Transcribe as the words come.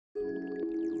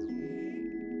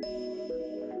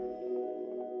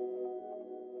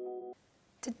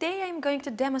Today I'm going to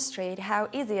demonstrate how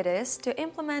easy it is to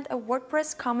implement a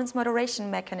WordPress comments moderation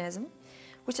mechanism,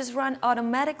 which is run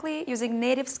automatically using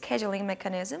native scheduling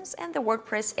mechanisms and the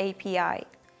WordPress API.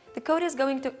 The code is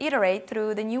going to iterate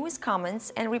through the newest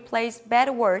comments and replace bad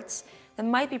words that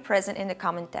might be present in the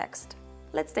comment text.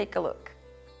 Let's take a look.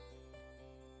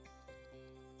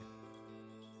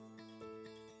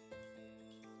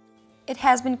 It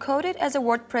has been coded as a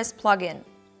WordPress plugin.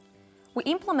 We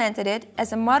implemented it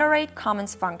as a moderate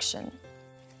comments function.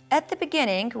 At the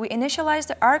beginning, we initialized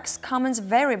the args comments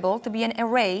variable to be an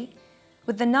array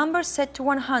with the number set to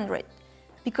 100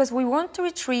 because we want to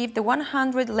retrieve the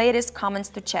 100 latest comments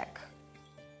to check.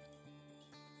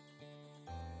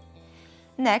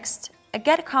 Next, a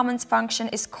getComments function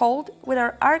is called with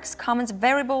our args comments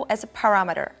variable as a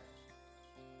parameter.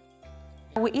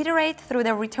 We iterate through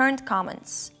the returned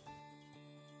comments.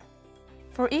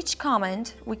 For each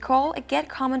comment, we call a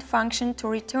getComment function to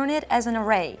return it as an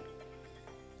array.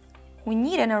 We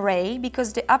need an array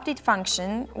because the update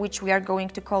function, which we are going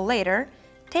to call later,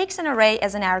 takes an array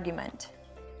as an argument.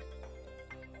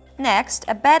 Next,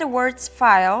 a bad words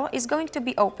file is going to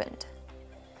be opened.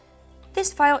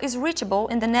 This file is reachable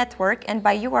in the network and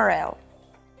by URL.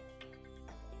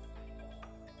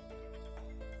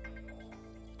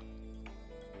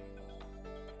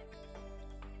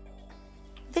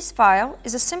 This file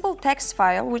is a simple text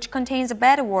file which contains a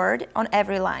bad word on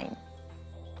every line.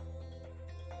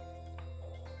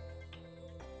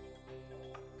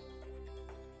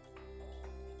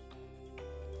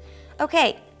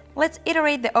 Okay, let's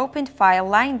iterate the opened file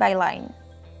line by line.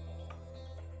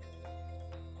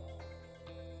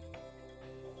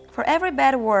 For every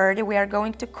bad word, we are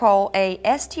going to call a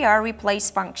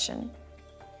strReplace function.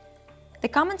 The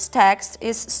comments text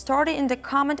is stored in the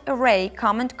comment array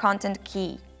comment content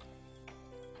key.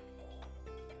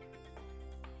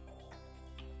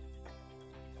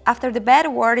 After the bad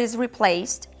word is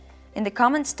replaced, in the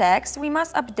comments text, we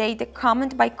must update the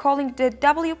comment by calling the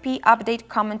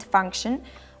wp-update-comment function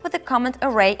with the comment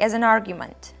array as an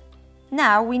argument.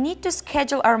 Now we need to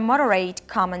schedule our moderate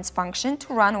comments function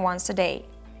to run once a day.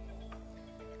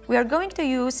 We are going to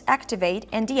use activate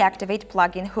and deactivate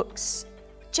plugin hooks.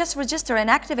 Just register an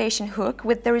activation hook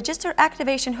with the register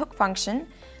activation hook function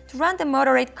to run the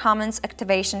moderate comments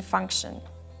activation function.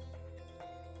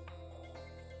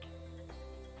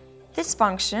 This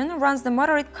function runs the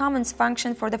moderate comments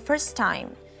function for the first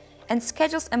time and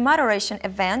schedules a moderation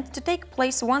event to take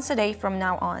place once a day from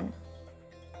now on.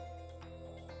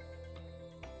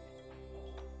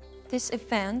 This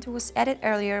event was added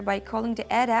earlier by calling the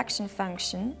addAction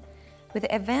function with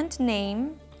the event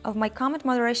name of my comment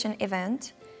moderation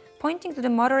event pointing to the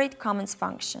moderate comments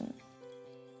function.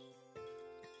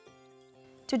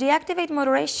 To deactivate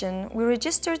moderation, we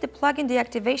register the plugin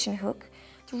deactivation hook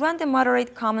to run the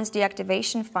moderate comments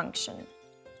deactivation function.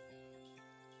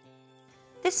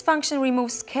 This function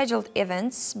removes scheduled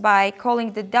events by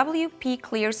calling the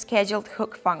wp-clear scheduled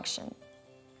hook function.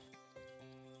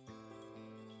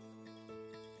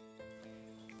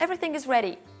 Everything is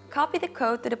ready. Copy the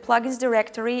code to the plugins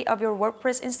directory of your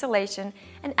WordPress installation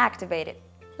and activate it.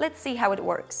 Let's see how it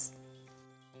works.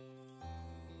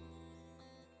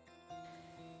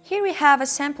 Here we have a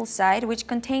sample site which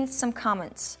contains some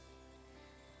comments.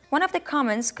 One of the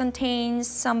comments contains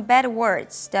some bad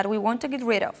words that we want to get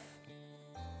rid of.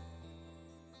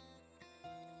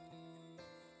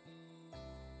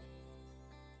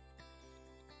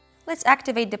 Let's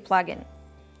activate the plugin.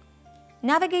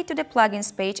 Navigate to the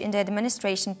plugins page in the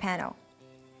administration panel.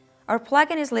 Our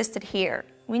plugin is listed here.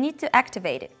 We need to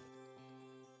activate it.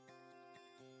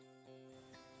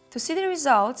 To see the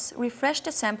results, refresh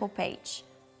the sample page.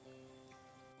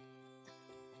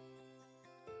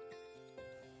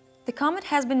 The comment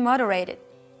has been moderated.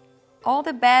 All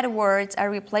the bad words are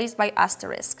replaced by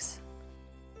asterisks.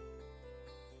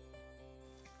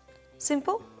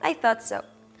 Simple? I thought so.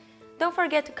 Don't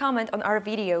forget to comment on our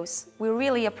videos. We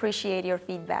really appreciate your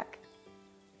feedback.